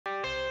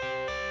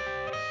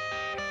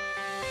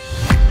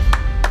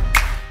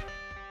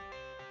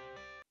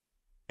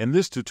In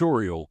this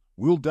tutorial,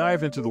 we'll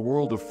dive into the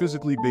world of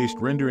physically based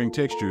rendering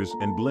textures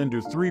and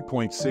Blender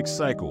 3.6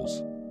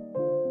 cycles.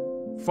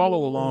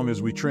 Follow along as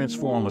we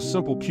transform a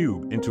simple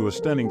cube into a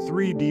stunning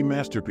 3D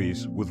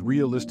masterpiece with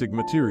realistic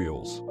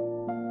materials.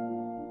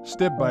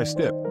 Step by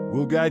step,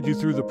 we'll guide you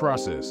through the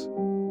process.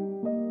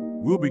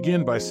 We'll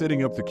begin by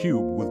setting up the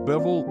cube with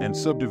bevel and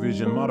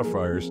subdivision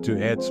modifiers to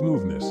add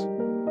smoothness.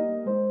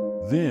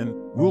 Then,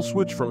 we'll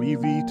switch from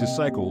EV to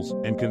cycles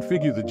and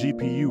configure the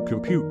GPU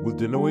compute with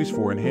denoise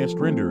for enhanced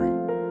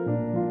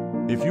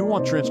rendering. If you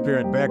want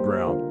transparent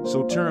background,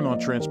 so turn on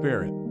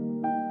transparent.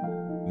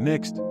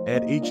 Next,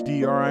 add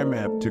HDRI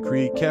map to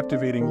create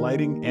captivating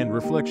lighting and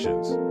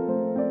reflections.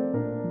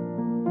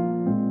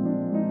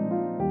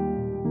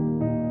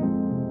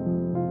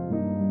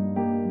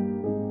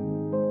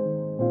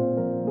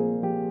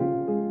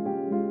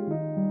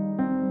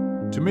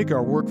 To make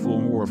our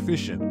workflow more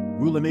efficient,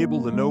 we'll enable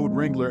the Node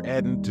Wrangler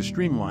add-on to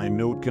streamline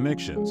node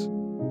connections.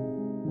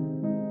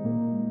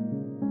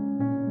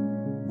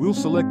 We'll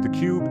select the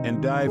cube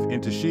and dive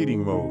into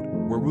shading mode,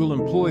 where we'll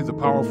employ the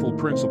powerful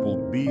principle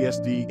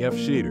BSDF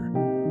shader.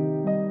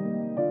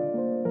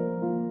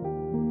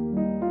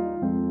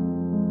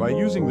 By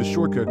using the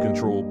shortcut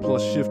control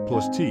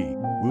 +Shift+T,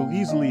 we'll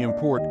easily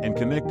import and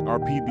connect our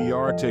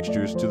PBR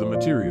textures to the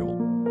material.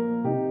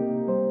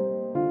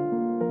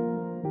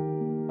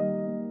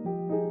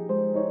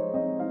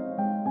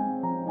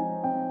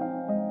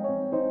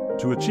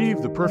 To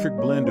achieve the perfect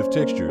blend of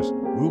textures,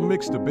 we'll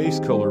mix the base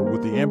color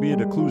with the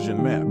ambient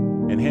occlusion map,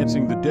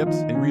 enhancing the depth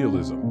and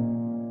realism.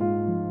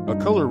 A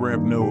color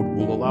ramp node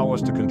will allow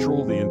us to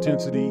control the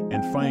intensity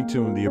and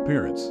fine-tune the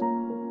appearance.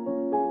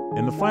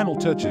 In the final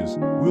touches,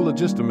 we'll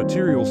adjust the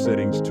material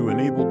settings to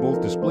enable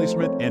both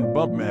displacement and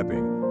bump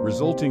mapping,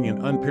 resulting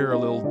in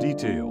unparalleled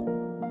detail.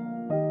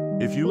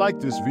 If you like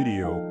this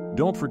video,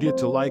 don't forget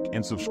to like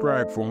and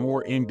subscribe for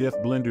more in-depth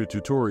Blender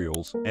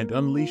tutorials and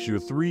unleash your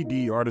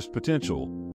 3D artist potential.